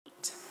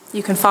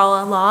You can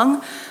follow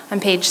along on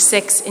page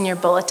 6 in your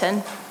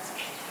bulletin.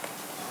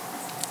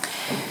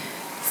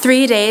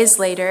 3 days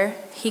later,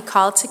 he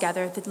called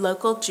together the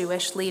local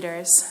Jewish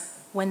leaders.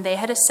 When they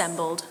had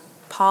assembled,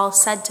 Paul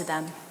said to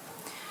them,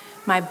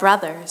 "My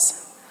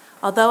brothers,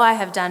 although I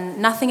have done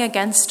nothing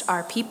against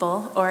our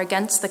people or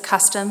against the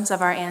customs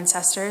of our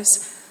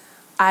ancestors,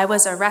 I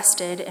was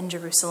arrested in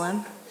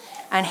Jerusalem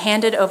and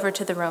handed over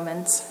to the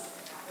Romans.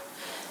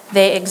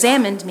 They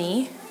examined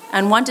me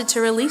and wanted to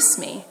release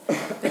me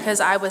because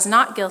I was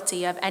not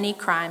guilty of any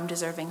crime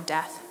deserving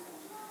death.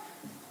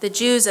 The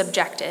Jews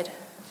objected,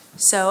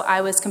 so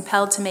I was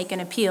compelled to make an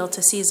appeal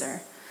to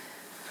Caesar.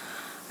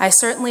 I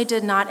certainly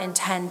did not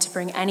intend to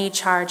bring any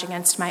charge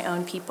against my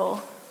own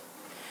people.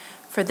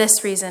 For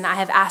this reason, I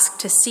have asked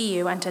to see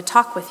you and to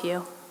talk with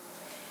you.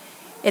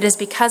 It is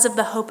because of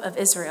the hope of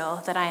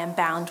Israel that I am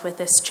bound with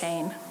this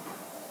chain."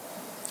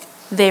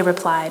 They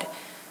replied,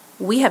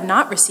 "We have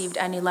not received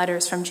any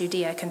letters from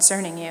Judea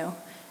concerning you,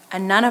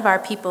 and none of our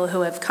people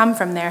who have come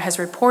from there has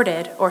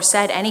reported or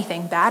said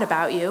anything bad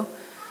about you.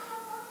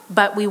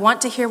 But we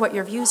want to hear what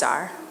your views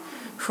are,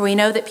 for we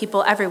know that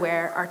people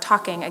everywhere are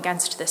talking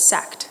against this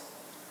sect."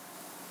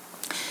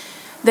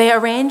 They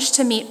arranged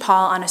to meet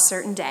Paul on a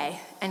certain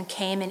day and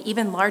came in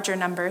even larger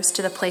numbers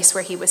to the place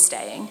where he was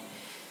staying.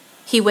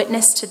 He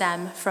witnessed to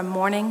them from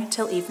morning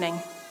till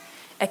evening,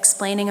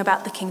 explaining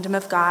about the kingdom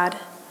of God,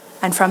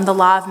 and from the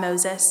law of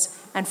Moses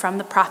and from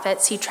the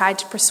prophets he tried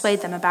to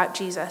persuade them about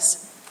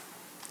Jesus.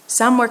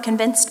 Some were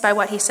convinced by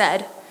what he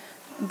said,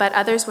 but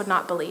others would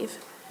not believe.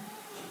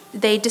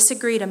 They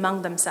disagreed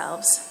among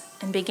themselves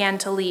and began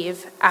to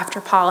leave after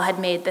Paul had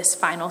made this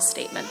final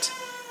statement.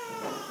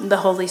 "The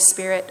Holy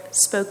Spirit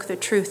spoke the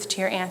truth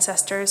to your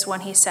ancestors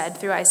when he said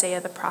through Isaiah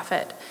the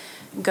prophet,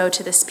 'Go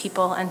to this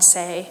people and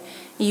say,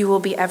 you will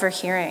be ever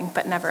hearing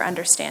but never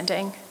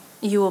understanding.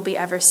 You will be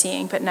ever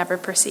seeing but never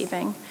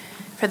perceiving.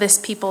 For this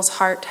people's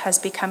heart has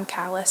become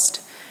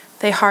calloused.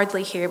 They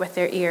hardly hear with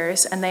their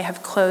ears, and they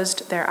have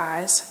closed their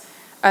eyes.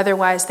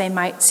 Otherwise they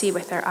might see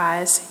with their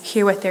eyes,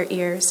 hear with their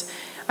ears,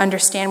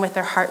 understand with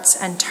their hearts,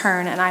 and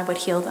turn, and I would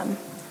heal them.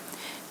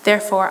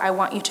 Therefore, I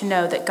want you to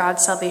know that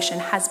God's salvation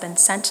has been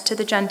sent to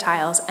the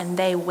Gentiles, and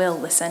they will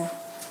listen."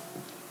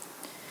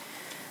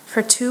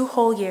 For 2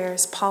 whole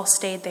years, Paul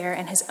stayed there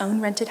in his own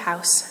rented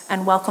house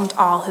and welcomed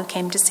all who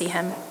came to see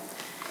him.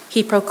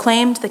 He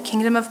proclaimed the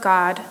kingdom of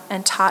God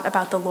and taught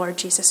about the Lord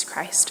Jesus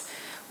Christ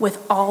with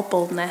all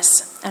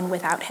boldness and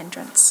without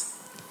hindrance.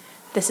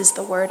 This is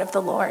the word of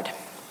the Lord.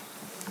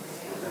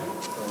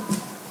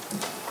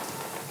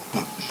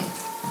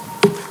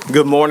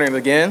 Good morning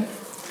again.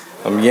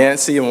 I'm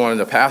Yancey. I'm one of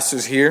the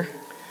pastors here.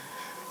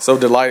 So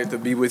delighted to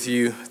be with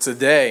you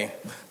today,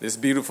 this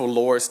beautiful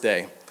Lord's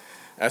Day.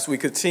 As we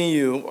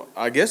continue,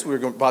 I guess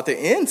we're about to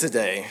end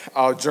today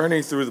our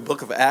journey through the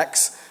book of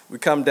Acts. We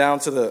come down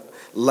to the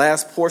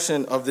last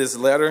portion of this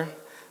letter,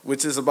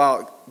 which is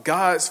about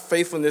God's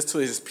faithfulness to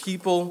his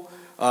people.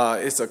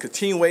 It's a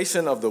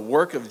continuation of the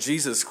work of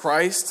Jesus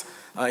Christ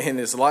in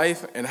his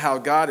life and how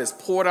God has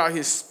poured out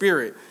his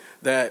spirit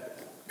that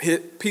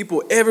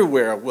people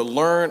everywhere will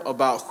learn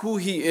about who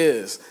he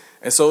is.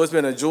 And so it's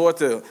been a joy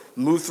to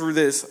move through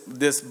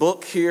this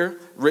book here,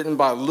 written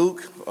by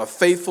Luke, a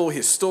faithful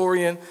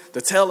historian, to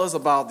tell us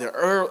about the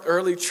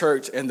early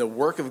church and the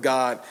work of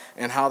God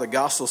and how the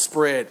gospel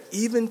spread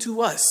even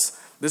to us.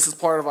 This is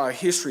part of our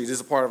history. This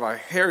is part of our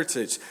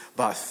heritage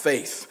by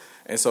faith.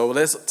 And so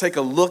let's take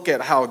a look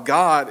at how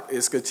God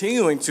is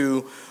continuing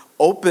to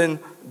open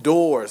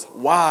doors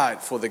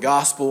wide for the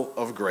gospel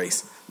of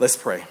grace. Let's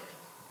pray.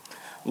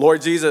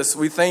 Lord Jesus,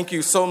 we thank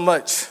you so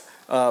much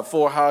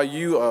for how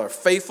you are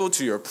faithful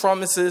to your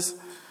promises.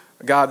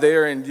 God, they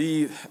are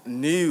indeed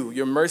new.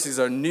 Your mercies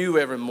are new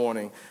every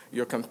morning.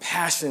 Your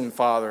compassion,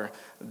 Father,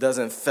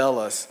 doesn't fail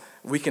us.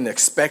 We can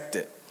expect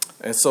it.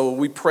 And so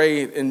we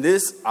pray in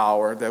this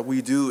hour that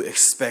we do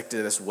expect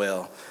it as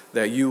well,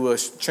 that you will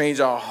change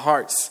our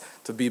hearts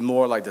to be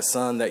more like the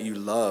Son that you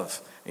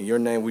love. In your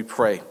name we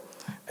pray.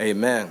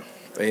 Amen.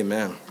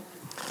 Amen.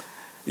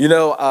 You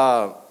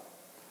know,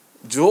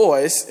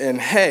 Joyce and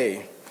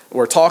Hay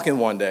were talking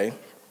one day,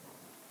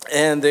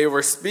 and they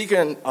were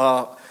speaking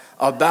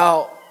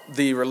about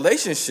the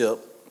relationship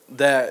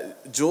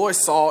that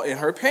Joyce saw in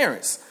her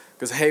parents,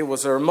 because Hay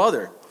was her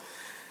mother.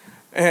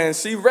 And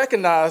she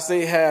recognized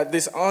they had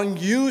this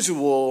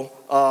unusual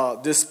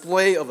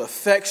display of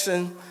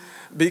affection,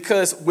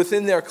 because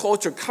within their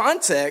culture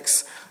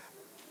context,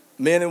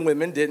 men and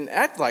women didn't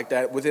act like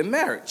that within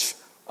marriage.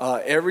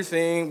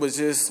 Everything was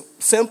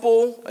just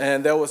simple,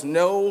 and there was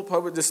no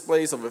public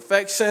displays of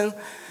affection.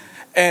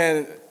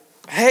 And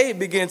Hay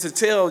began to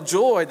tell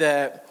Joy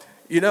that,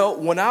 you know,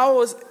 when I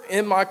was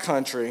in my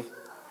country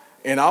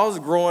and I was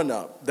growing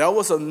up, there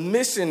was a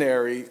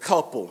missionary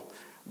couple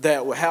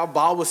that would have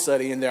Bible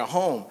study in their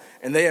home,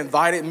 and they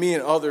invited me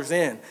and others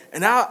in.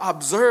 And I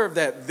observed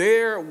that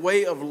their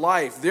way of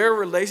life, their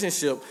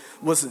relationship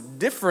was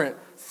different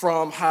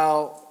from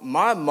how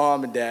my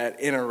mom and dad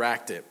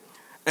interacted.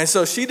 And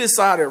so she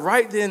decided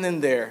right then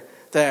and there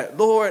that,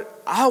 Lord,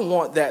 I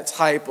want that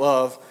type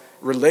of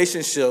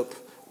relationship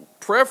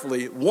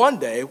prayerfully one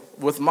day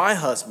with my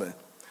husband,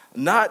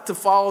 not to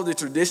follow the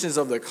traditions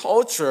of the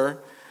culture,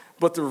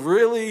 but to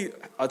really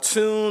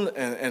attune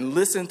and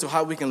listen to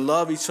how we can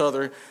love each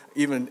other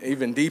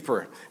even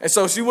deeper. And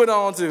so she went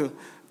on to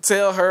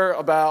tell her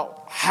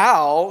about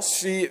how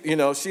she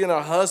and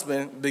her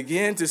husband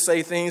began to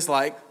say things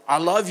like, "I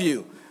love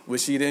you,"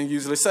 which she didn't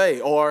usually say,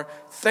 or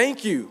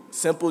 "thank you,"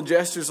 simple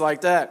gestures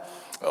like that,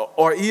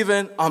 or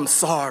even "I'm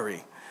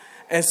sorry."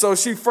 And so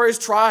she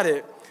first tried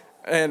it,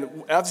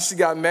 and after she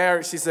got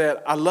married, she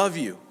said, "I love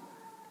you."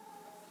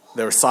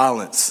 There was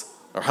silence.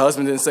 Her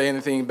husband didn't say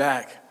anything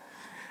back.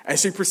 And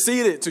she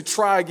proceeded to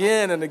try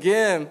again and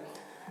again,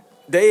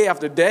 day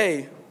after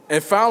day.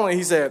 And finally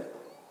he said,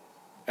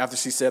 after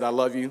she said, "I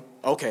love you,"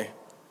 "Okay."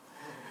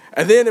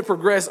 And then it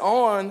progressed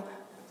on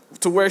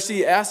to where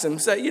she asked him,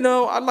 said,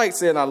 "I like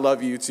saying I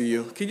love you to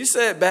you. Can you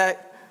say it back?"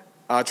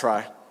 "I'll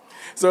try."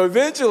 So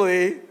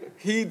eventually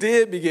he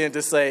did begin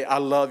to say, "I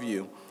love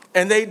you."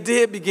 And they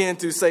did begin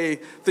to say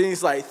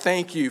things like,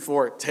 "Thank you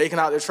for taking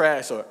out the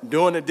trash or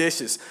doing the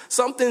dishes."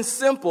 Something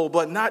simple,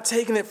 but not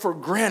taking it for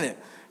granted,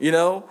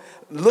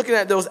 looking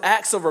at those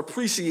acts of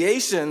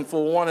appreciation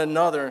for one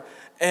another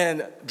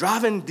and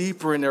driving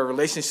deeper in their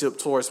relationship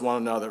towards one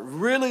another,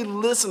 really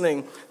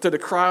listening to the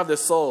cry of the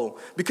soul,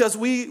 because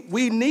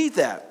we need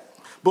that.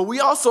 But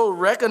we also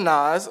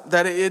recognize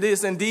that it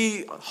is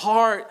indeed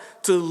hard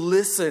to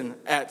listen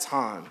at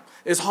times.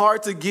 It's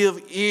hard to give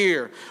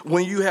ear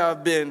when you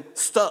have been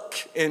stuck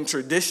in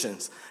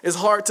traditions. It's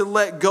hard to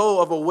let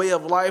go of a way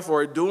of life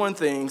or doing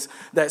things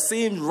that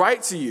seem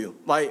right to you,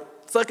 like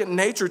second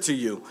nature to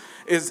you.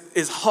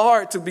 It's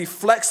hard to be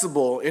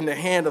flexible in the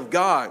hand of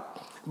God.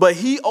 But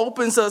he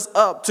opens us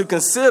up to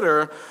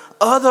consider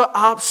other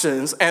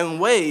options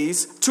and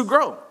ways to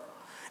grow.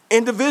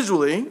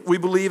 Individually, we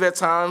believe at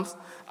times,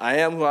 "I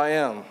am who I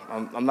am.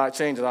 I'm not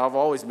changing. I've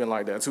always been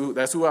like that.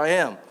 That's who I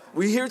am."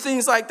 We hear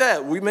things like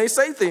that. We may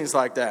say things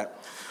like that.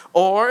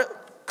 Or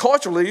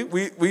culturally,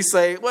 we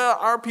say, "Well,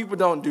 our people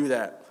don't do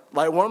that."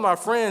 Like one of my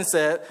friends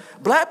said,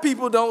 "Black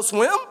people don't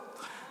swim."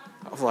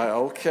 I was like,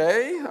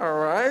 okay, all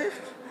right.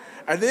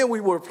 And then we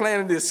were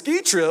planning this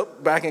ski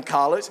trip back in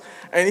college,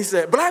 and he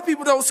said, "Black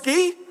people don't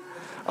ski?"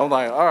 I'm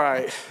like, all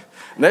right.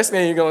 Next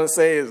thing you're going to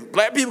say is,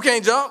 "Black people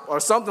can't jump," or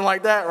something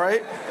like that,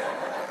 right?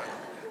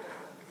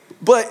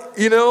 But,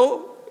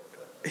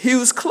 he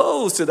was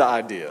closed to the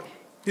idea.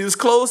 He was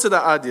closed to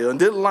the idea and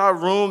didn't allow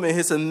room in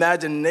his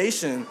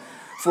imagination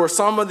for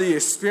some of the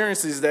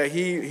experiences that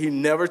he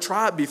never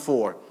tried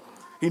before.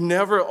 He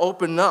never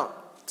opened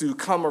up to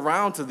come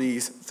around to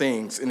these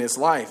things in his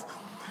life.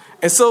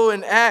 And so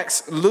in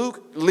Acts,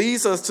 Luke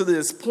leads us to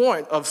this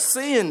point of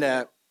seeing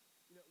that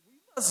we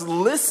must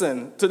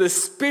listen to the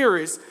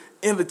Spirit's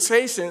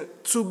invitation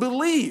to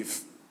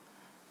believe.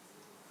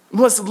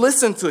 We must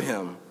listen to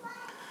him.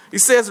 He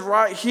says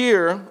right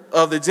here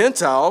of the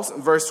Gentiles,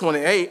 in verse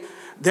 28,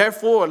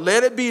 "Therefore,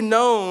 let it be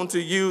known to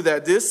you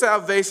that this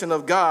salvation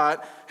of God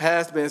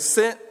has been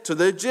sent to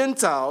the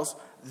Gentiles.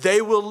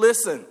 They will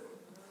listen."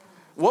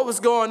 What was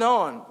going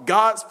on?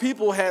 God's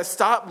people had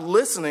stopped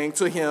listening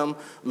to him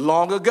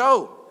long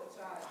ago.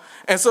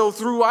 And so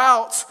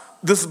throughout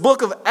this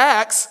book of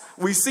Acts,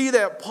 we see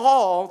that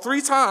Paul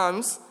 3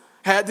 times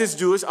had this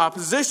Jewish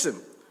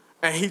opposition,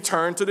 and he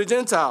turned to the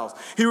Gentiles.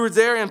 He was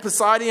there in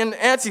Pisidian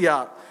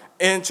Antioch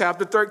in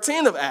chapter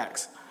 13 of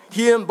Acts.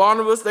 He and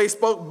Barnabas, they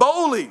spoke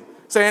boldly,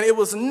 saying it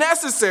was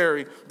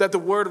necessary that the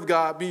word of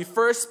God be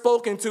first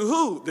spoken to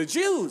who? The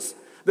Jews,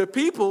 the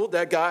people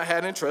that God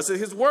had entrusted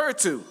his word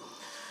to.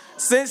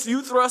 "Since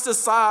you thrust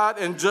aside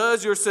and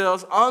judge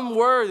yourselves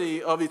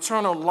unworthy of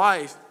eternal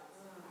life,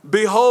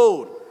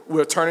 behold,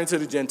 we're turning to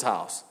the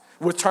Gentiles.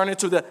 We're turning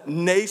to the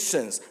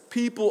nations,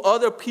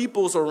 other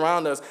peoples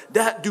around us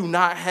that do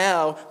not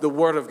have the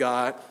word of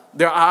God.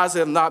 Their eyes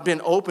have not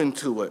been opened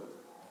to it."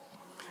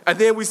 And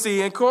then we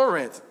see in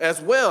Corinth as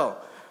well,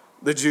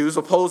 the Jews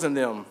opposing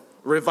them,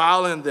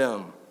 reviling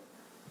them.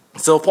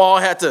 So Paul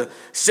had to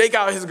shake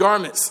out his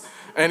garments,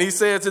 and he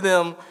said to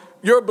them,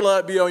 "Your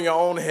blood be on your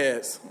own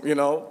heads."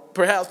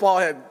 Perhaps Paul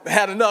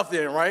had enough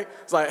then, right?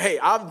 It's like, "Hey,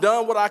 I've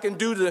done what I can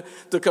do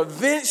to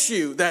convince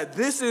you that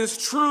this is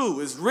true.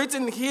 It's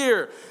written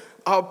here.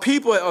 Our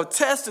people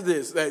attest to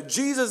this, that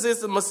Jesus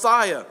is the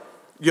Messiah.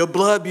 Your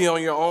blood be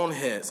on your own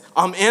heads.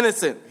 I'm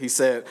innocent," he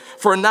said.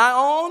 "For now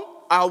on,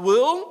 I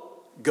will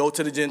go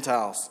to the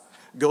Gentiles."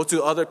 Go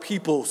to other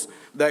peoples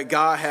that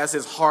God has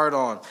his heart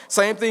on.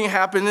 Same thing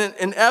happened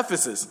in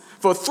Ephesus.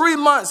 For 3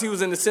 months, he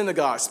was in the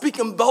synagogue,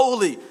 speaking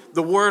boldly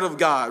the word of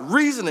God,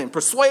 reasoning,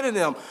 persuading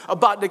them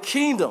about the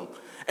kingdom.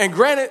 And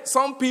granted,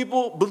 some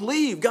people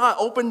believed. God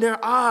opened their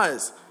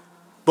eyes.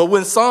 But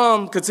when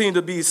some continued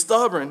to be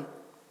stubborn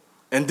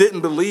and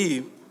didn't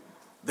believe,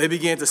 they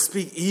began to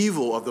speak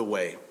evil of the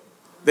way.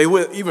 They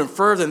went even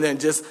further than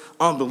just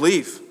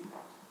unbelief.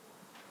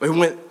 They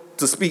went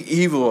to speak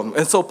evil of them.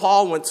 And so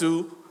Paul went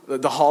to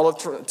the hall of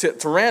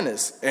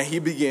Tyrannus, and he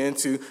began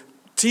to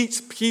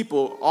teach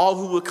people, all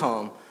who would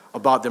come,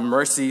 about the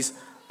mercies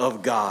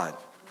of God.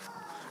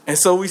 And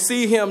so we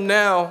see him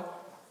now,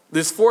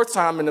 this 4th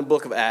time in the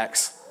book of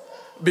Acts,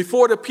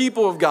 before the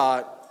people of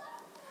God,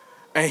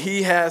 and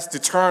he has to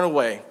turn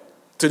away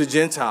to the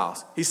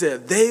Gentiles. He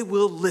said, they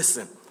will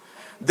listen.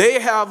 They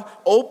have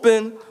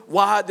opened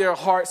wide their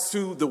hearts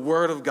to the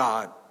word of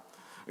God.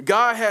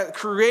 God had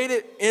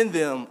created in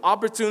them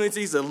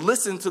opportunities to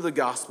listen to the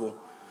gospel.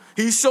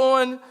 He's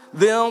showing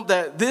them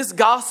that this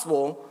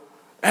gospel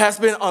has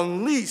been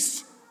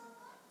unleashed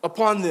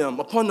upon them,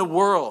 upon the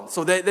world,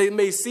 so that they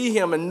may see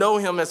him and know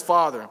him as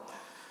Father.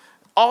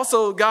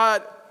 Also,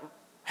 God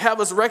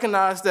have us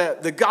recognize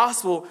that the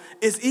gospel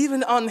is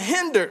even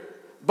unhindered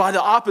by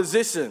the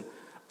opposition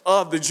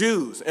of the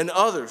Jews and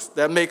others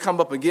that may come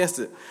up against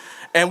it.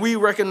 And we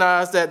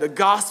recognize that the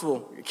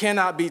gospel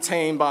cannot be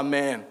tamed by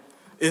man.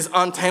 It's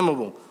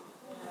untamable.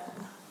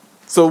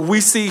 So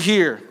we see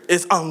here,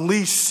 it's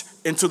unleashed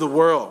into the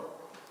world.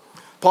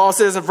 Paul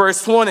says in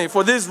verse 20,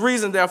 for this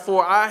reason,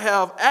 therefore, I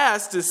have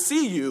asked to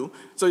see you.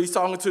 So he's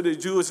talking to the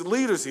Jewish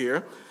leaders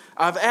here.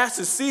 I've asked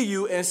to see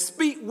you and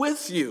speak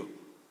with you,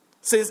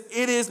 since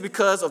it is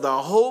because of the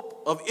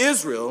hope of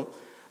Israel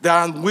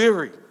that I'm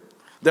weary,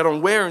 that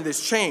I'm wearing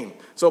this chain.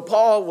 So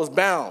Paul was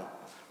bound.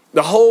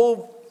 The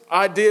whole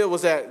idea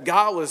was that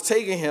God was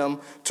taking him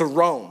to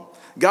Rome.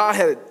 God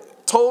had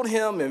told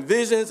him in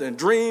visions and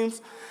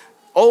dreams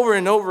over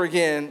and over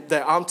again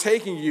that I'm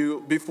taking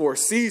you before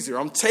Caesar.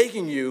 I'm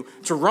taking you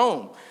to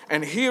Rome.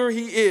 And here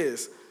he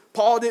is.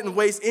 Paul didn't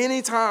waste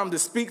any time to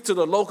speak to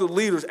the local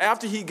leaders.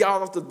 After he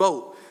got off the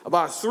boat,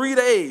 about 3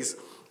 days,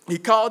 he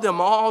called them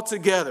all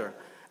together.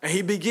 And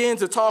he began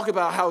to talk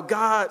about how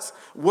God's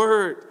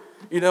word,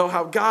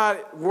 how God's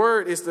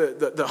word is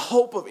the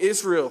hope of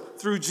Israel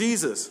through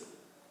Jesus.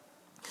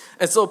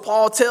 And so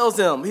Paul tells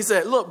them, he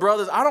said, look,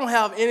 brothers, I don't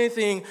have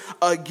anything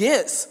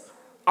against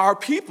our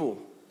people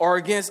or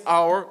against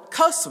our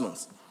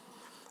customers.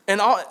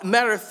 And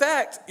matter of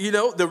fact,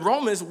 the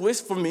Romans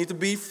wished for me to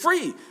be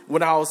free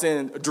when I was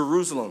in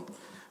Jerusalem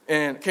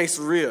and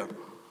Caesarea.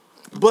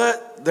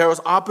 But there was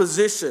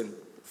opposition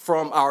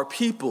from our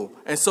people.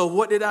 And so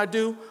what did I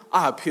do?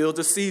 I appealed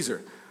to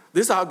Caesar.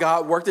 This is how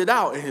God worked it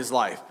out in his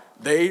life.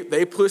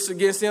 They pushed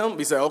against him.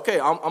 He said, okay,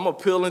 I'm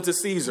appealing to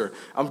Caesar.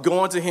 I'm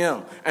going to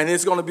him. And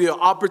it's going to be an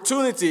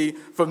opportunity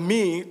for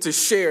me to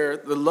share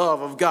the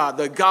love of God,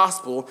 the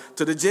gospel,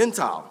 to the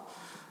Gentile.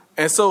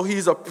 And so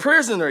he's a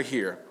prisoner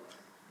here.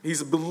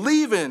 He's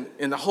believing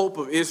in the hope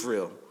of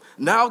Israel.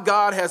 Now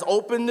God has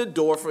opened the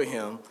door for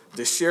him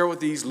to share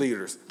with these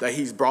leaders that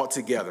he's brought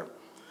together.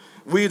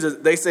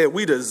 They said,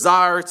 we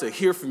desire to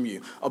hear from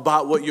you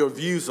about what your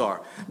views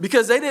are.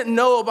 Because they didn't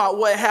know about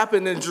what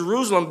happened in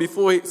Jerusalem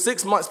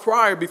 6 months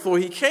prior before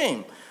he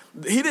came.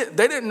 They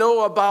didn't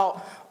know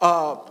about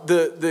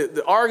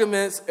the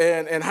arguments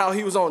and how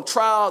he was on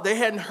trial. They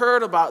hadn't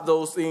heard about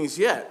those things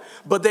yet.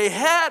 But they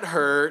had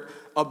heard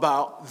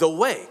about the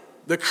way,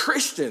 the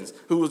Christians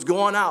who was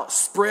going out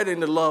spreading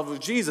the love of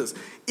Jesus.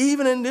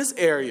 Even in this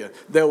area,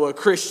 there were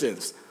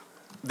Christians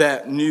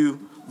that knew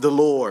the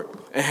Lord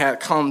and had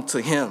come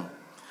to him.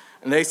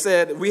 And they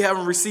said, we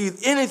haven't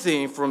received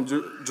anything from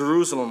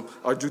Jerusalem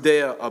or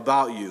Judea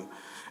about you.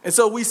 And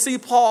so we see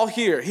Paul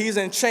here. He's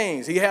in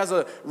chains. He has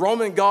a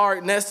Roman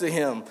guard next to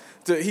him.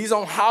 He's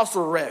on house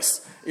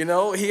arrest. He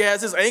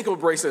has his ankle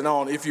bracelet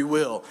on, if you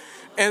will.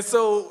 And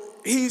so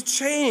he's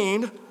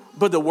chained,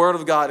 but the word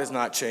of God is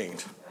not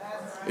chained.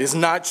 It's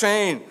not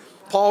chained.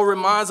 Paul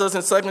reminds us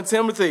in 2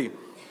 Timothy,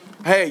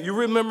 hey, you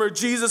remember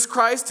Jesus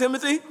Christ,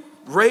 Timothy?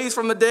 Raised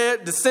from the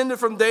dead, descended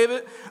from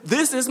David.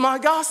 This is my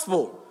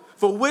gospel,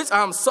 for which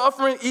I'm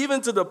suffering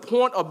even to the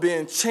point of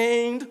being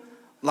chained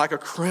like a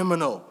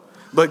criminal.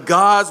 But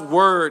God's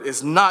word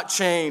is not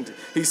chained,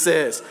 he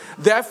says.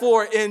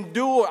 Therefore,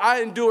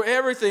 I endure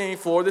everything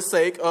for the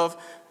sake of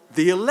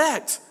the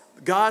elect,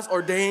 God's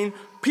ordained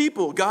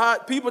people,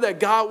 people that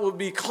God will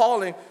be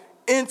calling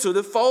into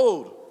the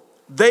fold.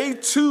 They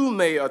too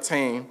may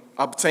obtain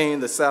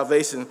the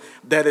salvation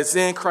that is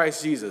in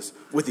Christ Jesus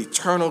with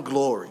eternal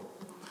glory.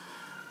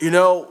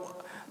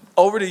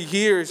 Over the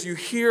years, you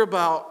hear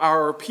about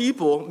our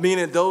people,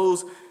 meaning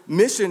those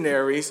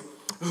missionaries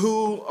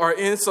who are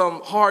in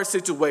some hard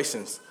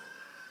situations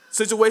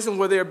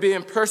where they're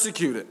being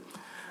persecuted.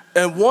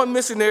 And one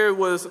missionary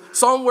was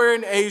somewhere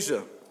in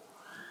Asia,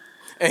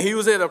 and he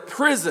was in a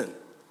prison.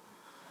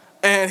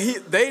 And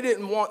they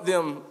didn't want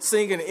them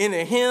singing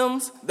any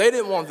hymns. They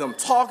didn't want them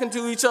talking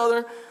to each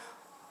other.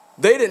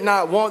 They did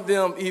not want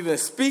them even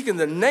speaking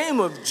the name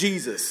of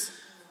Jesus.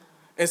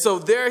 And so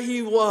there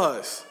he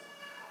was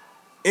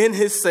in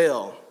his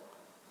cell.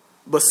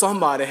 But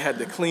somebody had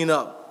to clean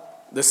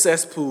up the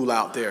cesspool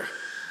out there.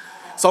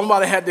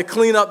 Somebody had to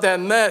clean up that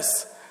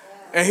mess.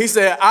 And he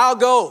said, I'll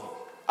go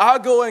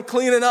and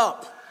clean it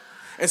up.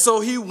 And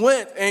so he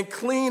went and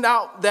cleaned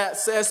out that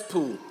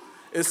cesspool.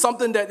 It's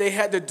something that they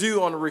had to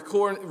do on a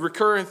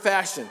recurring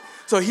fashion.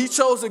 So he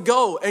chose to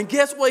go. And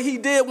guess what he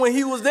did when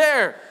he was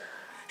there?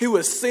 He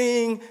would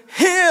sing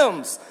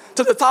hymns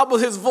to the top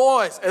of his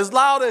voice, as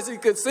loud as he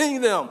could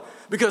sing them,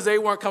 because they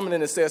weren't coming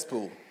in the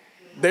cesspool.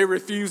 They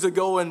refused to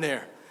go in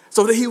there.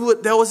 So that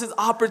there was his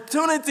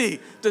opportunity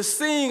to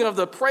sing of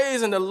the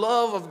praise and the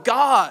love of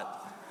God.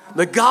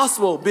 The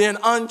gospel being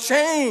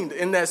unchained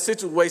in that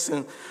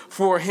situation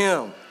for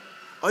him.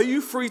 Are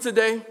you free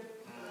today?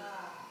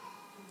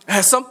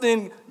 Has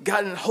something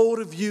gotten hold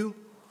of you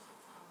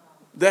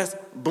that's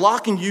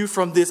blocking you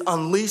from this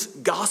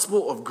unleashed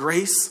gospel of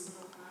grace?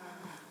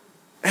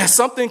 Has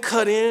something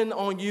cut in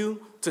on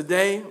you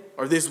today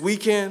or this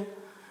weekend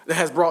that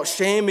has brought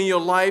shame in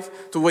your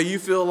life to where you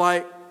feel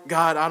like,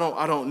 God, I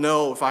don't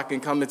know if I can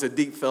come into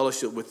deep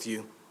fellowship with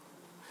you?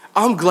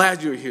 I'm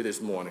glad you're here this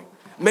morning.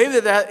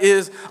 Maybe that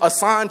is a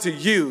sign to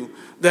you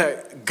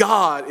that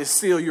God is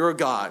still your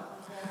God,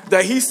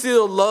 that he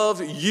still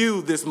loves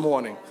you this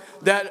morning,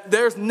 that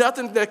there's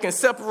nothing that can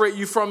separate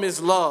you from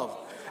his love.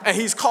 And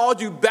he's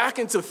called you back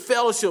into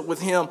fellowship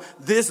with him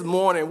this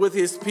morning, with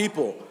his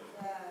people.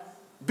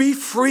 Be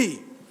free.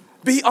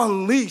 Be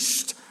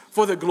unleashed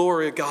for the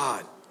glory of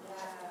God.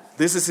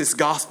 This is his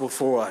gospel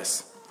for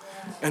us.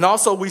 And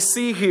also we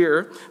see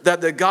here that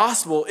the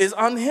gospel is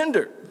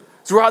unhindered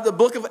throughout the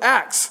book of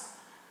Acts.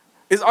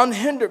 Is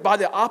unhindered by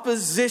the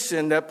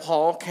opposition that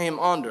Paul came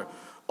under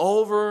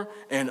over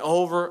and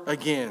over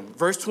again.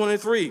 Verse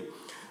 23,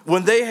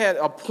 when they had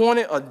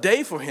appointed a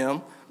day for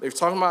him, they were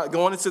talking about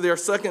going into their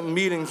second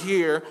meeting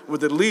here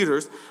with the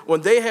leaders.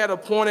 When they had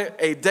appointed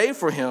a day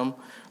for him,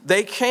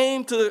 they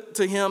came to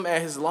him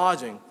at his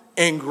lodging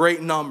in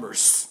great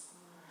numbers.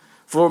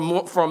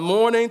 From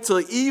morning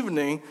till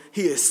evening,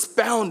 he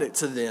expounded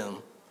to them,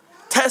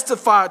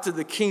 testified to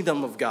the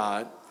kingdom of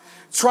God,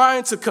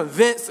 trying to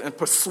convince and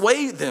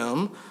persuade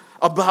them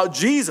about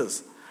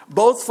Jesus,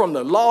 both from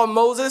the law of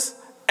Moses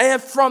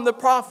and from the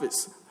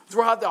prophets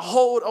throughout the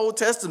whole Old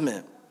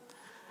Testament.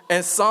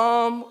 And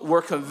some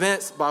were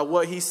convinced by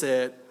what he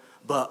said,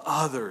 but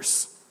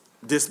others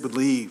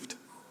disbelieved.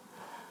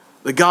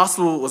 The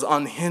gospel was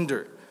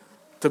unhindered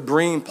to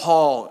bring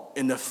Paul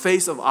in the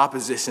face of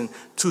opposition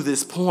to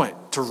this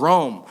point, to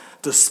Rome,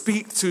 to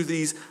speak to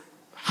these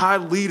high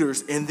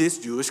leaders in this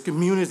Jewish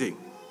community.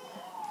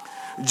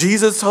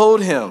 Jesus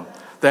told him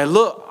that,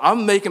 look,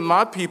 I'm making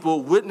my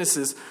people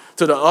witnesses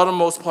to the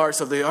uttermost parts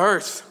of the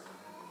earth.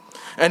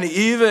 And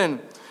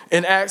even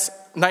in Acts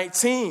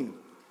 19,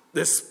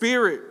 the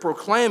Spirit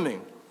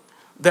proclaiming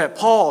that,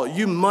 Paul,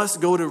 you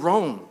must go to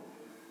Rome.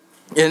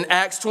 In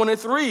Acts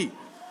 23,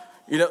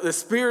 the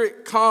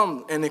Spirit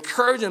come and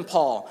encouraging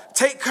Paul,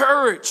 take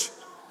courage,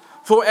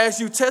 for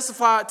as you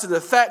testified to the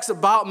facts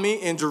about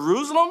me in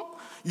Jerusalem,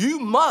 you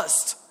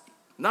must,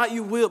 not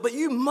you will, but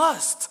you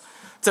must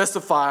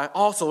testify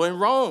also in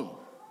Rome.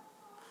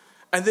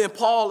 And then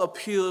Paul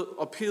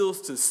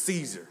appeals to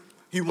Caesar.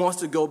 He wants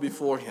to go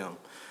before him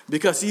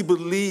because he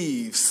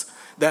believes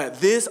that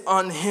this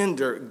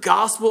unhindered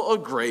gospel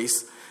of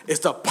grace is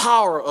the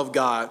power of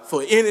God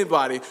for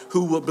anybody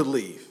who will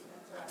believe.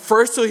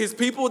 First to his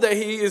people that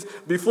he is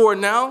before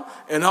now,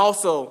 and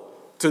also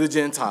to the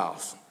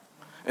Gentiles.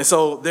 And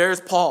so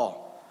there's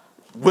Paul,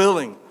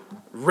 willing,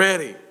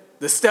 ready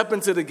to step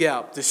into the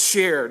gap, to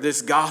share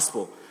this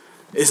gospel.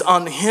 Is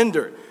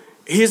unhindered.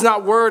 He's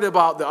not worried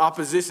about the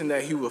opposition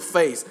that he will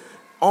face,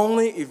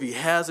 only if he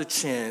has a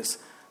chance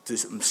to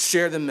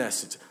share the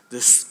message,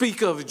 to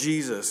speak of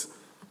Jesus,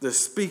 to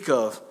speak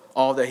of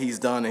all that he's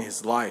done in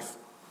his life.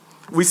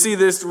 We see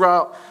this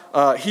throughout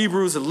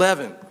Hebrews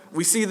 11.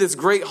 We see this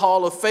great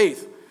hall of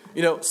faith.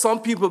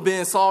 Some people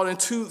being sawed in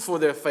two for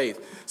their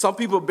faith. Some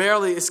people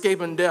barely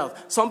escaping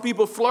death. Some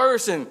people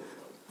flourishing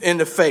in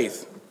the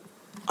faith.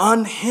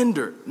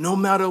 Unhindered, no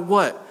matter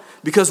what.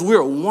 Because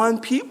we're one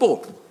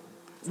people.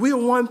 We are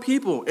one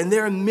people, and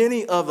there are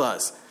many of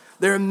us.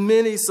 There are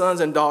many sons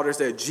and daughters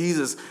that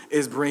Jesus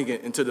is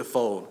bringing into the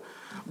fold.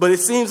 But it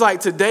seems like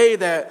today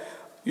that,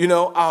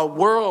 our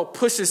world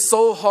pushes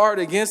so hard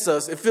against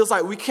us, it feels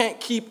like we can't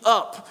keep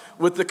up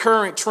with the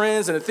current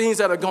trends and the things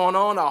that are going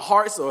on. Our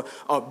hearts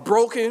are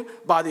broken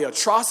by the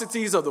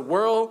atrocities of the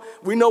world.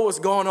 We know what's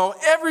going on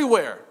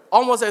everywhere,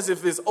 almost as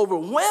if it's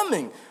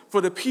overwhelming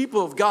for the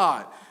people of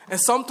God. And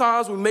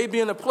sometimes we may be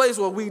in a place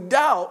where we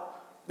doubt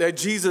that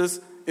Jesus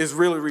is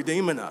really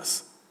redeeming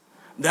us.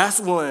 That's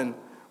when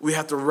we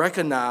have to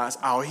recognize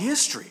our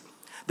history,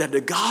 that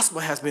the gospel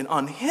has been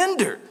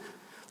unhindered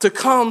to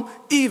come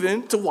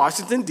even to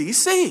Washington,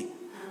 D.C.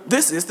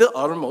 This is the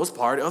uttermost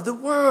part of the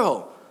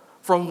world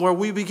from where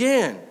we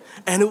began,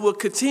 and it will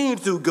continue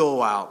to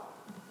go out.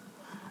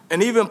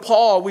 And even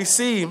Paul, we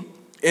see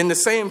in the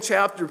same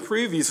chapter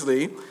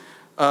previously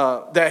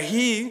that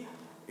he,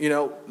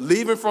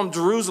 leaving from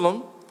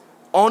Jerusalem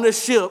on a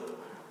ship,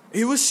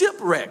 he was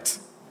shipwrecked.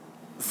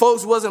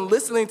 Folks wasn't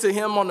listening to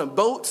him on the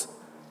boat,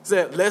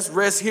 said, let's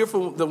rest here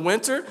for the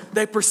winter.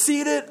 They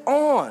proceeded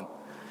on.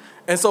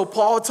 And so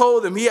Paul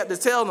told them, he had to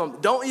tell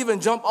them, don't even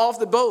jump off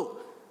the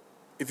boat.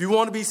 If you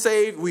want to be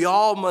saved, we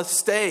all must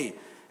stay.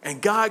 And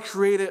God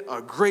created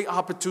a great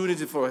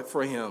opportunity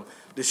for him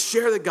to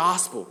share the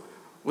gospel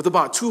with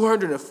about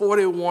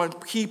 241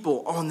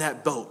 people on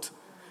that boat.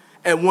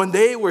 And when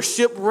they were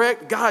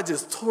shipwrecked, God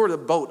just tore the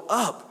boat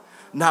up.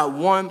 Not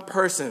one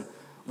person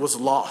was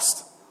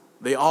lost.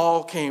 They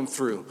all came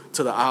through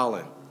to the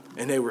island,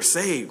 and they were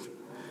saved.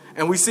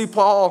 And we see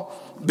Paul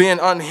being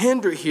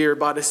unhindered here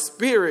by the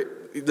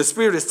Spirit. The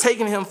Spirit is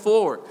taking him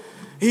forward.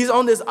 He's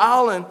on this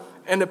island,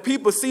 and the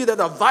people see that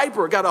a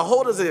viper got a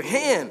hold of his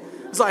hand.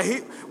 It's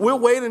like, we're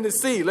waiting to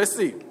see. Let's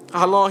see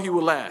how long he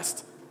will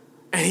last.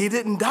 And he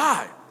didn't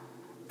die.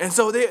 And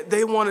so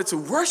they wanted to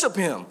worship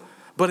him.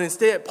 But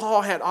instead,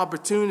 Paul had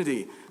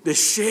opportunity to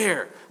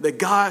share the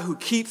God who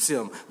keeps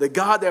him, the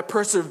God that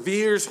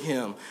perseveres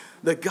him,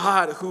 the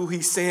God who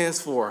he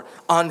stands for,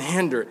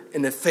 unhindered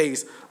in the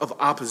face of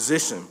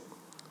opposition.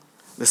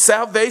 The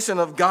salvation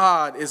of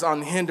God is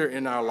unhindered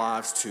in our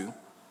lives too.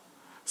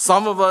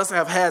 Some of us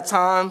have had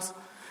times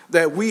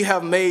that we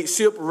have made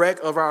shipwreck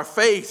of our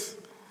faith.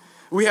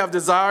 We have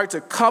desired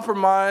to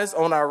compromise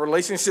on our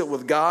relationship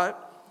with God.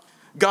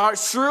 God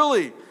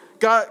surely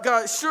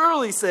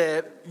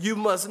said, you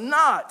must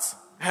not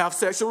have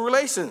sexual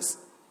relations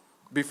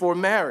before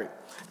marriage.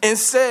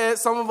 Instead,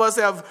 some of us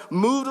have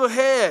moved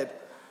ahead,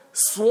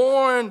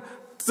 sworn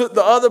to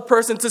the other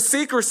person to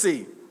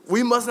secrecy.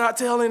 We must not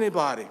tell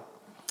anybody.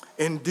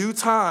 In due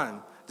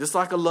time, just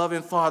like a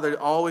loving father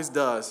always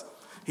does,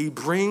 he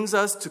brings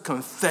us to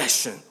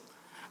confession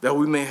that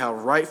we may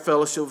have right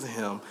fellowship with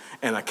him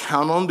and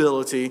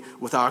accountability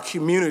with our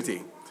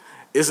community.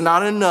 It's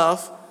not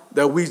enough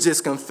that we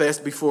just confess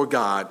before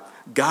God.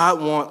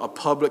 God wants a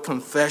public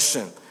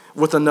confession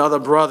with another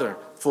brother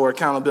for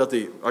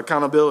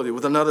accountability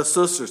with another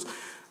sisters.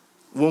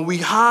 When we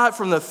hide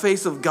from the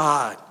face of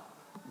God,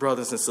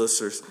 brothers and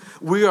sisters,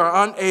 we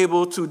are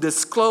unable to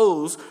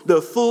disclose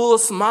the full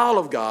smile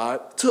of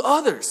God to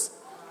others.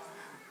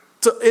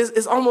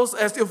 It's almost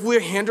as if we're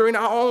hindering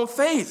our own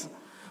faith.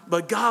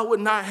 But God would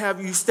not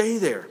have you stay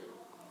there.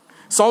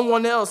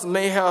 Someone else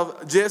may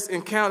have just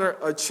encountered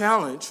a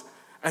challenge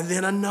and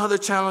then another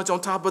challenge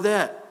on top of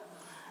that.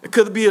 It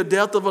could be a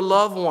death of a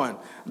loved one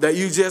that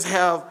you just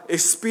have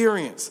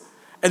experienced.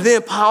 And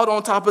then piled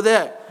on top of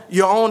that,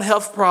 your own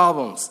health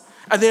problems.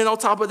 And then on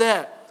top of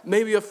that,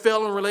 maybe a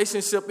failing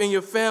relationship in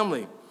your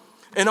family.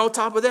 And on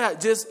top of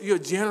that, just your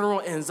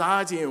general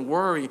anxiety and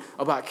worry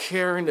about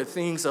carrying the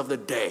things of the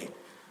day.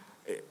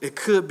 It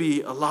could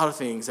be a lot of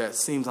things that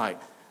seems like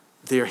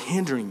they're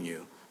hindering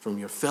you from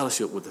your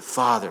fellowship with the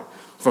Father,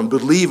 from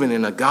believing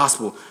in the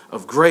gospel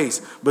of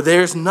grace. But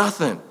there's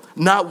nothing,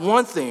 not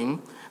one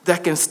thing,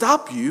 that can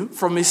stop you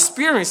from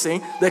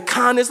experiencing the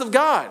kindness of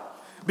God.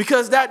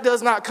 Because that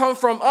does not come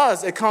from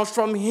us. It comes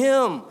from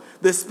him,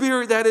 the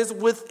Spirit that is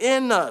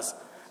within us,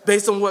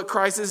 based on what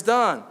Christ has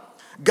done.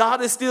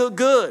 God is still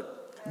good.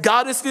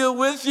 God is still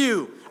with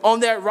you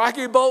on that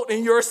rocky boat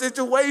in your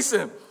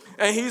situation.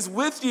 And he's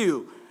with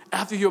you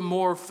after your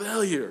moral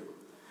failure.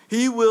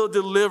 He will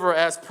deliver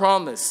as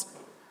promised.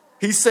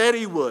 He said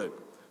he would.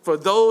 For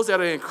those that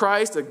are in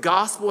Christ, the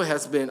gospel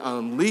has been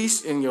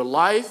unleashed in your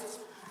life,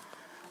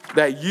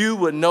 that you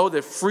would know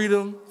the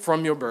freedom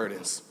from your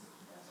burdens.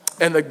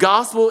 And the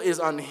gospel is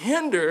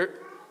unhindered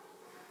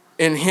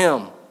in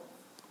him,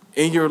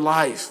 in your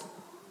life,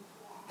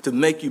 to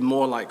make you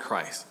more like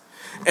Christ.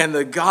 And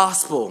the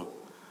gospel,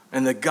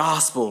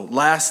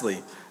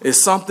 lastly,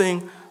 is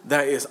something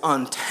that is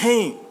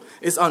untamed.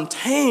 It's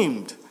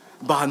untamed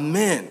by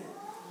men.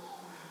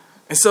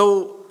 And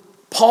so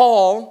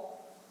Paul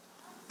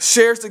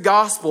shares the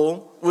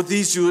gospel with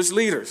these Jewish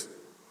leaders.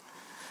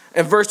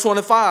 In verse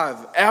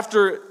 25,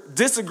 after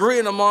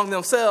disagreeing among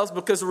themselves,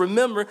 because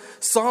remember,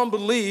 some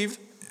believed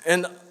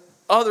and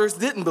others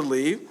didn't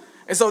believe.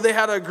 And so they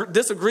had a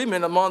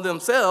disagreement among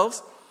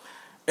themselves,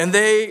 and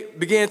they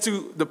began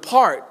to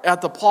depart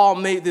after Paul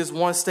made this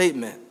one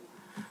statement.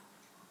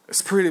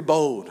 It's pretty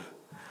bold.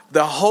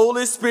 The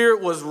Holy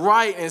Spirit was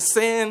right in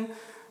saying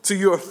to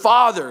your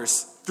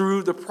fathers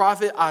through the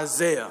prophet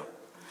Isaiah,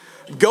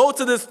 go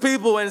to this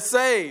people and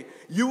say,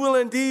 you will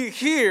indeed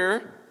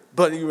hear,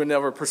 but you will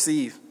never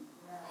perceive.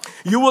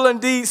 You will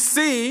indeed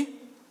see,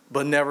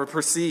 but never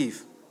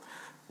perceive.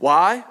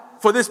 Why?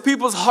 For this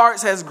people's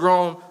hearts has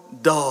grown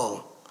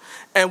dull.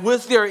 And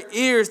with their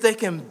ears, they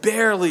can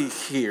barely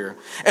hear.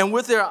 And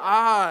with their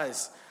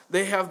eyes,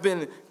 they have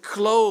been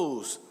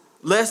closed,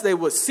 lest they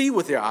would see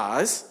with their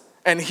eyes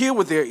and hear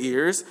with their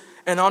ears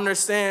and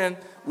understand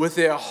with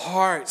their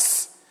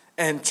hearts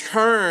and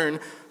turn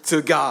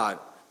to God.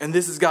 And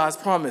this is God's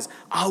promise.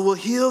 I will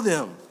heal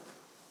them.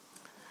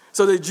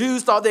 So the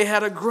Jews thought they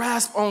had a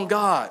grasp on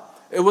God.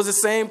 It was the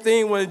same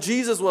thing when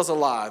Jesus was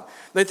alive.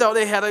 They thought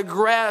they had a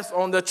grasp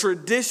on the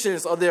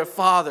traditions of their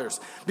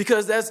fathers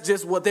because that's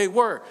just what they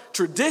were,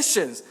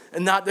 traditions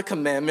and not the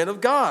commandment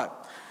of God.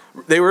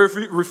 They were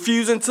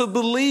refusing to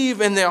believe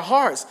in their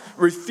hearts,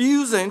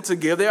 refusing to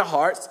give their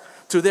hearts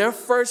to their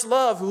first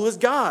love, who is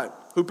God,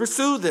 who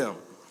pursued them,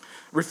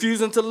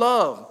 refusing to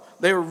love.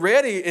 They were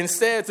ready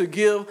instead to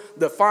give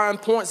the fine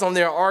points on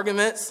their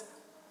arguments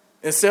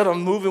instead of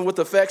moving with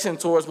affection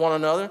towards one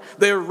another.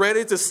 They were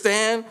ready to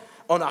stand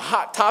on a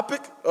hot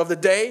topic of the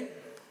day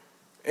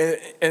and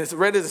it's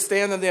ready to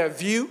stand in their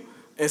view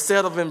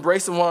instead of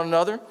embracing one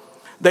another.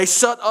 They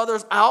shut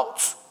others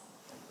out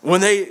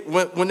when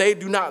they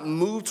do not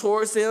move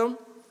towards him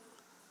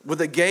with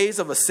a gaze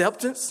of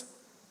acceptance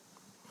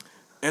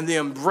and the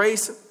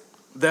embrace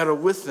that are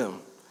with them.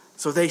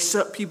 So they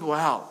shut people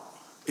out.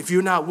 If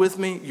you're not with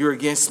me, you're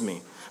against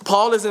me.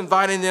 Paul is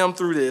inviting them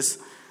through this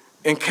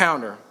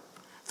encounter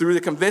through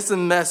the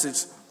convincing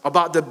message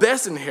about the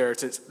best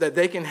inheritance that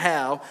they can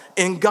have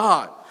in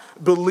God,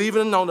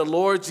 believing on the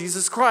Lord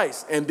Jesus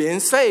Christ and being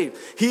saved.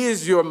 He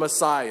is your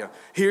Messiah.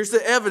 Here's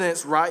the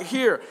evidence right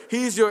here.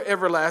 He's your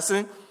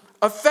everlasting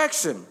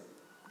affection.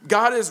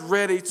 God is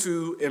ready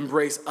to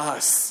embrace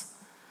us.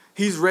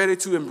 He's ready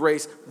to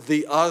embrace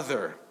the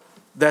other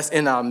that's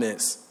in our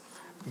midst.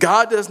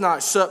 God does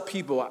not shut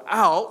people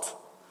out,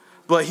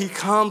 but he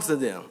comes to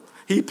them.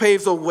 He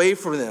paves a way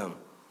for them.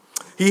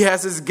 He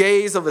has his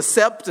gaze of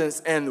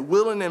acceptance and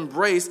willing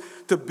embrace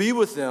to be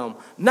with them,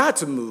 not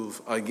to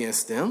move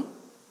against them.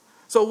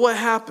 So what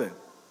happened?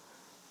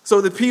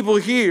 So the people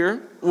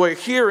here were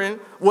hearing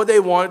what they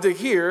wanted to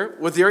hear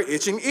with their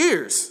itching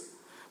ears,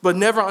 but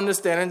never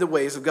understanding the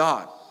ways of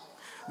God.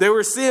 They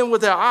were seeing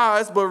with their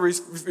eyes, but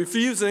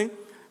refusing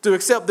to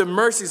accept the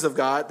mercies of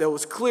God that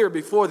was clear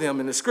before them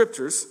in the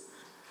scriptures.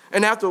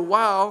 And after a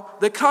while,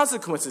 the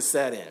consequences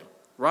set in,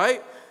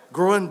 right?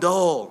 Growing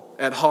dull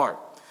at heart,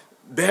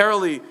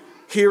 barely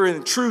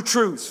hearing true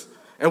truth,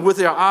 and with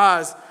their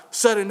eyes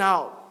shutting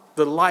out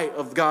the light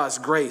of God's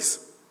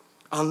grace,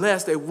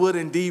 unless they would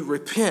indeed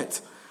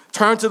repent,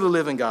 turn to the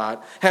living God,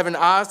 having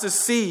eyes to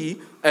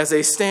see as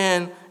they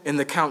stand in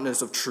the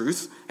countenance of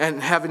truth,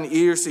 and having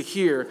ears to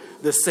hear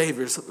the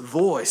Savior's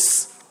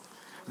voice.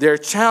 Their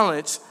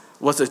challenge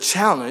was a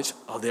challenge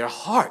of their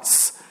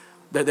hearts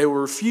that they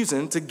were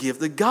refusing to give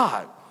to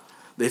God.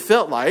 They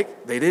felt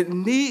like they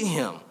didn't need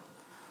him,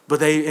 but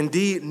they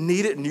indeed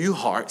needed new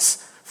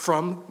hearts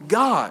from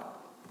God.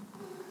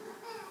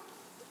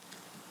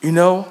 You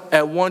know,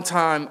 at one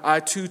time,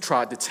 I too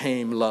tried to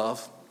tame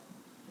love.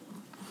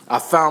 I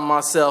found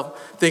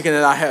myself thinking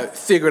that I had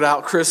figured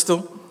out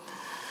Crystal.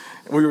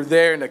 We were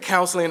there in the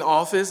counseling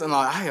office, and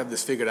I have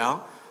this figured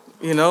out.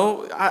 You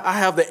know, I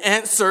have the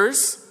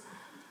answers.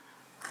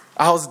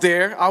 I was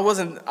there.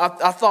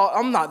 I thought,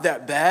 I'm not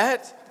that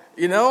bad.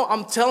 You know,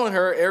 I'm telling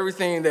her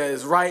everything that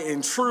is right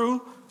and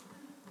true.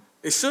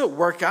 It should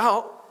work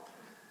out.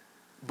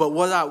 But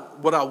what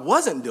I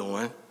wasn't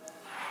doing,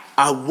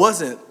 I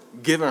wasn't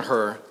giving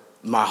her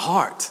my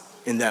heart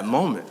in that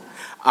moment.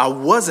 I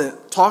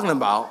wasn't talking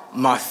about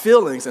my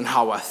feelings and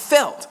how I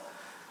felt.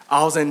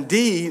 I was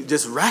indeed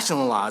just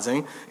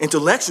rationalizing,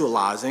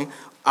 intellectualizing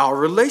our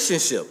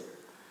relationship.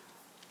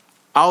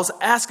 I was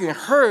asking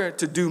her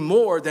to do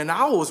more than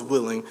I was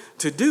willing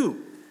to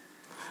do.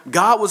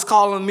 God was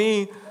calling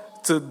me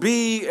to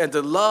be and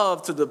to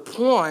love to the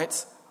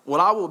point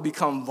when I would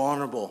become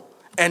vulnerable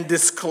and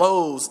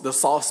disclose the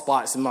soft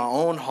spots in my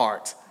own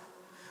heart.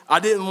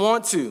 I didn't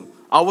want to.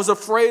 I was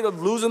afraid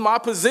of losing my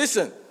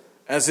position,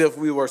 as if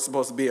we were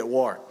supposed to be at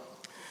war.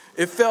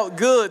 It felt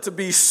good to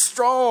be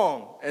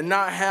strong and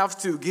not have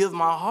to give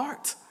my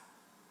heart.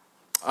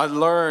 I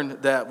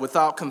learned that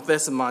without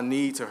confessing my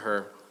need to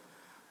her,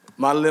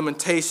 my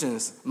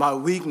limitations, my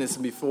weakness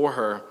before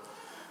her,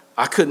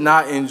 I could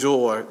not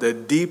enjoy the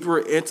deeper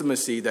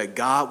intimacy that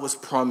God was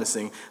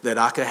promising that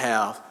I could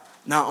have,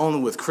 not only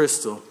with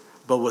Crystal,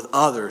 but with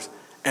others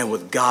and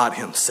with God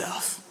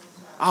himself.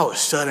 I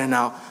was shutting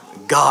out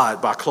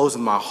God by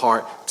closing my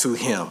heart to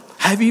him.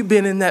 Have you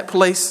been in that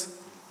place?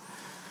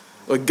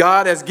 Where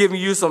God has given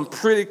you some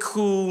pretty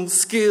cool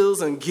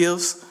skills and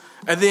gifts,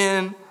 and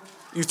then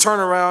you turn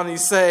around and you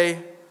say,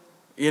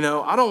 you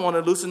know, I don't want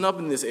to loosen up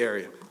in this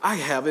area. I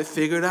have it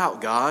figured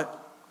out, God.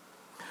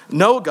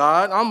 No,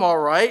 God, I'm all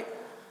right.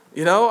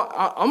 You know,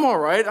 I'm all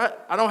right.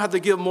 I don't have to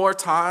give more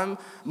time,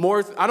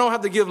 I don't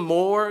have to give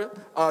more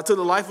to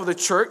the life of the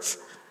church.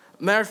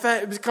 Matter of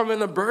fact, it's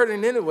becoming a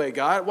burden anyway,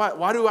 God.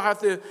 Why do I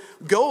have to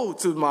go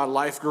to my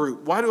life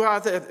group? Why do I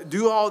have to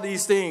do all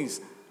these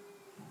things?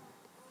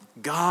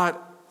 God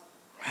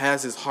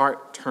has his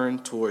heart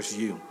turned towards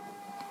you.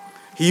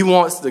 He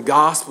wants the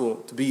gospel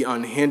to be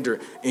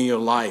unhindered in your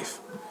life.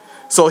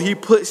 So he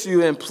puts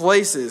you in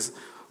places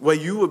where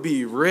you will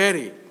be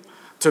ready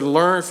to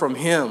learn from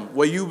him,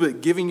 where you will be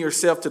giving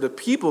yourself to the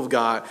people of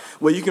God,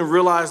 where you can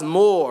realize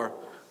more,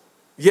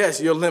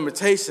 yes, your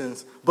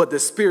limitations, but the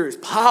Spirit's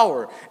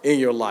power in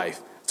your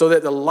life, so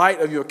that the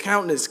light of your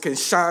countenance can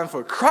shine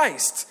for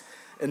Christ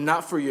and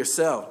not for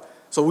yourself.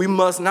 So we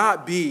must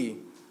not be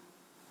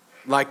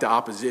like the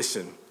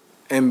opposition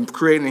and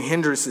creating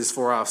hindrances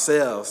for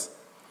ourselves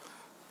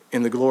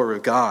in the glory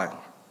of God.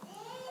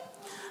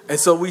 And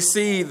so we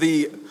see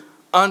the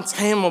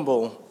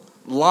untamable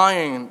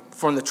lion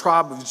from the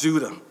tribe of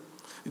Judah,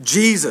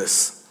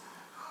 Jesus.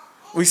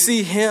 We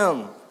see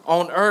him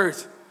on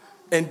earth,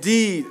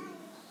 indeed,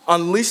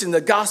 unleashing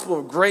the gospel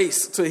of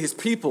grace to his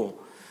people.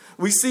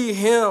 We see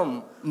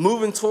him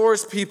moving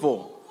towards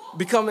people,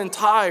 becoming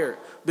tired,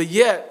 but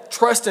yet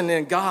trusting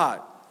in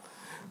God.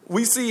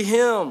 We see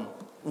him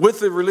with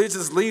the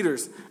religious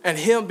leaders and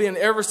him being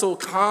ever so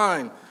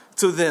kind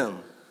to them.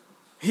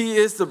 He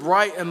is the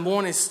bright and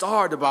morning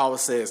star, the Bible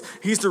says.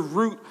 He's the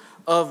root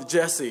of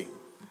Jesse.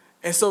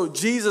 And so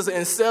Jesus,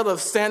 instead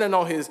of standing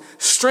on his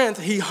strength,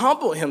 he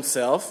humbled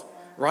himself,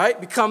 right?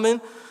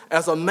 Becoming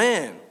as a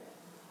man,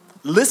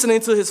 listening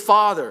to his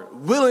Father,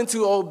 willing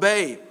to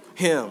obey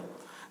him.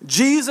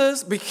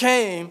 Jesus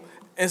became,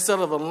 instead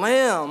of a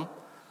lamb,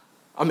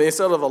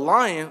 Instead of a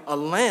lion, a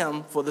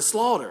lamb for the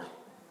slaughter.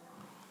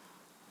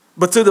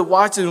 But to the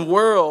watching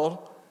world,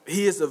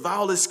 he is the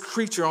vilest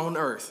creature on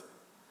earth,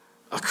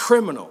 a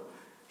criminal.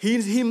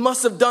 He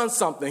must have done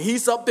something.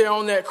 He's up there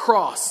on that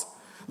cross.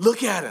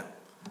 Look at him.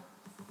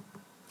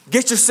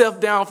 Get yourself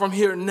down from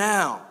here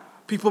now.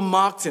 People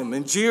mocked him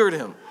and jeered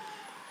him.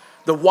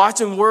 The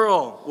watching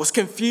world was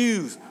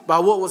confused by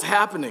what was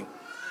happening,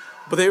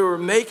 but they were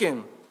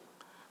making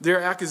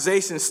their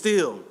accusations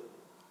still.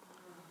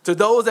 To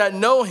those that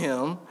know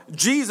him,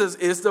 Jesus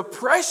is the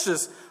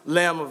precious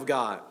Lamb of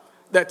God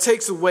that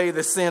takes away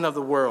the sin of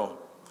the world.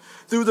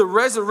 Through the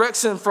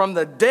resurrection from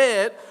the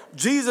dead,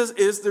 Jesus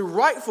is the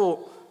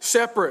rightful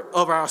shepherd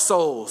of our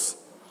souls.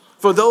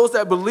 For those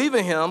that believe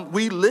in him,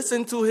 we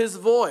listen to his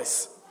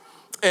voice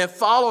and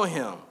follow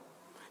him.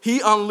 He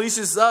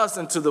unleashes us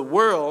into the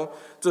world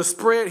to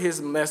spread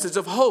his message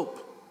of hope.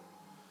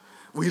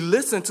 We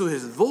listen to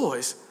his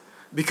voice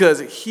because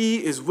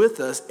he is with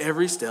us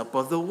every step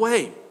of the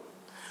way.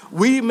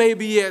 We may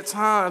be at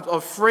times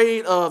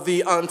afraid of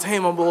the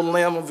untamable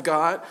Lamb of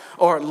God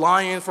or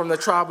Lion from the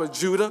tribe of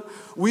Judah.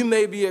 We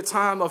may be at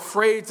times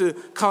afraid to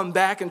come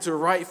back into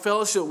right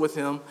fellowship with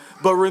him.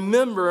 But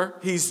remember,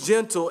 he's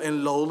gentle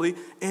and lowly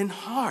in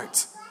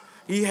heart.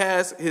 He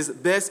has his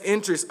best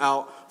interest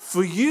out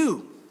for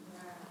you,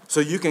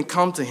 so you can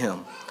come to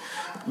him.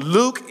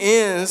 Luke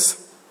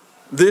ends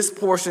this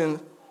portion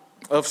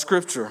of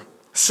Scripture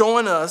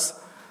showing us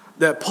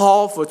that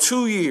Paul, for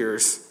 2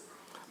 years,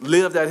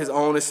 lived at his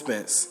own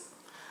expense.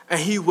 And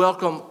he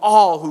welcomed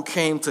all who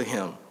came to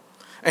him.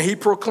 And he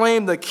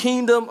proclaimed the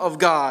kingdom of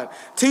God,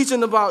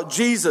 teaching about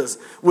Jesus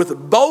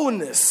with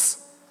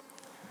boldness.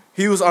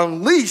 He was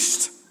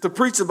unleashed to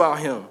preach about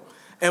him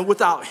and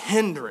without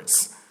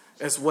hindrance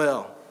as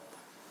well.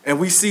 And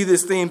we see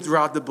this theme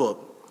throughout the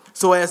book.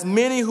 So as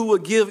many who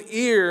would give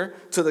ear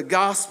to the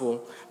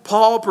gospel,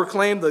 Paul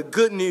proclaimed the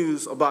good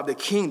news about the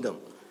kingdom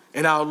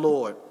and our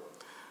Lord.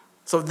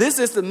 So this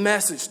is the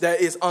message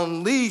that is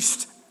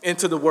unleashed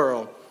into the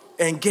world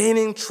and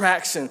gaining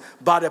traction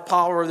by the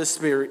power of the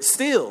Spirit.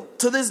 Still,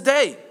 to this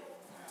day,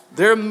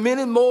 there are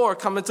many more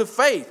coming to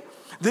faith.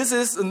 This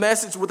is a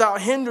message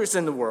without hindrance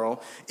in the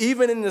world,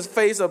 even in the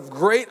face of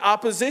great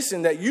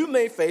opposition that you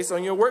may face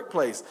on your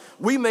workplace,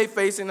 we may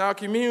face in our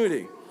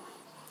community.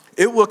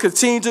 It will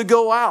continue to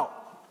go out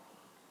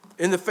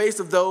in the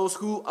face of those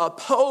who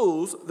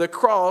oppose the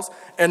cross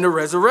and the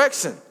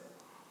resurrection.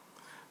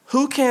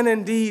 Who can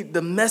indeed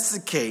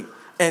domesticate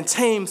and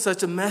tame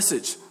such a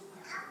message?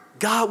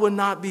 God will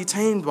not be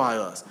tamed by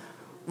us.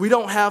 We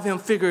don't have him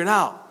figured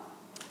out.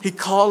 He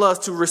called us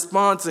to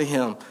respond to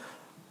him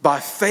by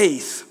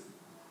faith.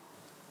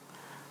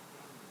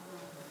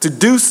 To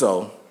do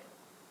so,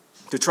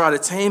 to try to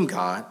tame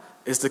God,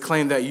 is to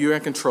claim that you're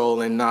in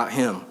control and not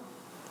him.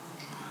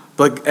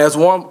 But as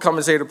one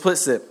commentator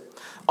puts it,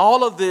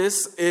 all of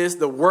this is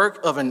the work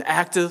of an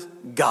active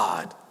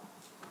God.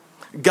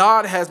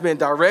 God has been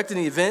directing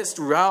events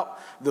throughout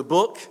the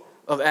book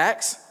of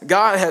Acts.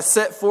 God has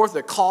set forth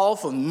a call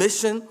for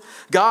mission.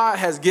 God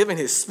has given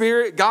his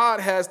Spirit. God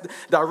has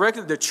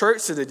directed the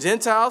church to the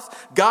Gentiles.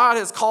 God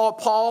has called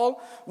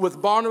Paul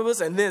with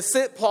Barnabas and then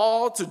sent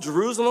Paul to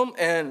Jerusalem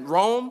and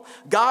Rome.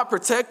 God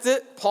protected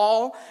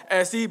Paul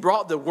as he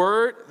brought the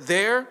word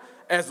there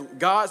as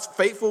God's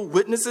faithful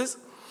witnesses.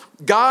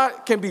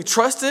 God can be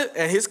trusted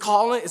and his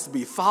calling is to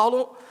be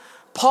followed.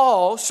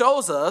 Paul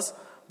shows us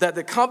that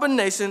the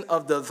combination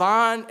of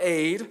divine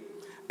aid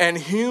and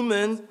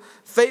human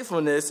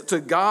faithfulness to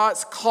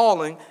God's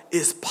calling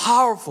is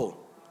powerful.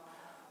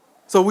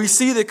 So we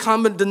see the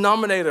common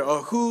denominator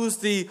of who's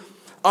the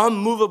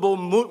unmovable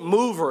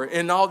mover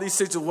in all these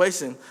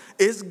situations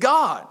is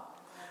God.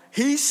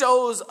 He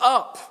shows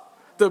up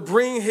to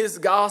bring his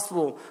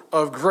gospel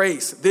of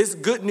grace, this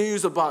good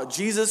news about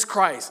Jesus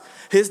Christ,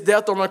 his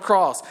death on the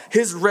cross,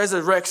 his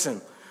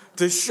resurrection,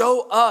 to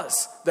show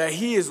us that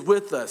he is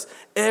with us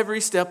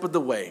every step of the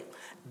way.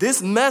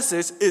 This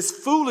message is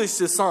foolish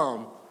to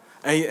some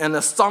and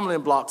a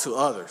stumbling block to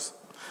others.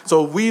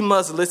 So we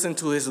must listen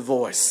to his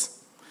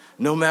voice,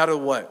 no matter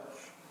what.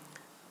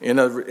 In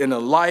a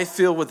life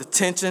filled with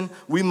tension,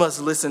 we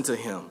must listen to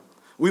him.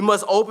 We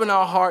must open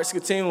our hearts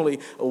continually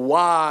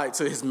wide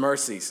to his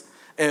mercies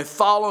and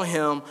follow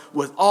him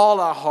with all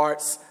our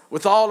hearts,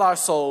 with all our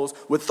souls,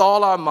 with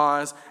all our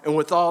minds, and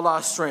with all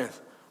our strength.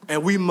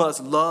 And we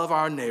must love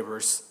our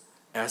neighbors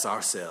as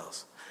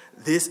ourselves.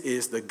 This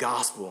is the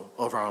gospel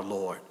of our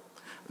Lord.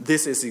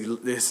 This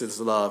is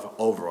love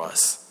over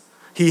us.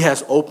 He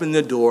has opened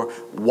the door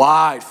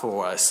wide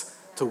for us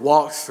to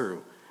walk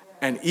through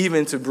and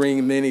even to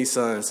bring many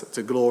sons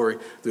to glory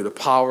through the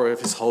power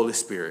of his Holy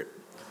Spirit.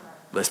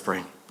 Let's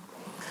pray.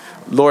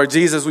 Lord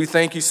Jesus, we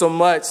thank you so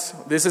much.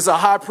 This is a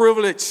high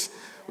privilege.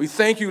 We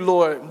thank you,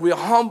 Lord. We're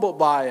humbled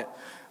by it.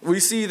 We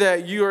see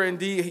that you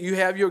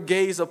have your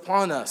gaze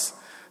upon us.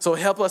 So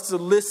help us to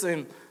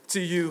listen to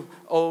you,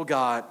 oh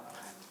God,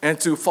 and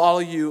to follow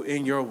you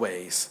in your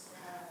ways.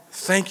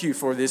 Thank you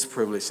for this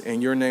privilege.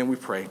 In your name we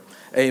pray.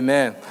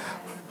 Amen.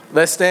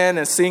 Let's stand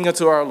and sing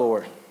unto our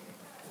Lord.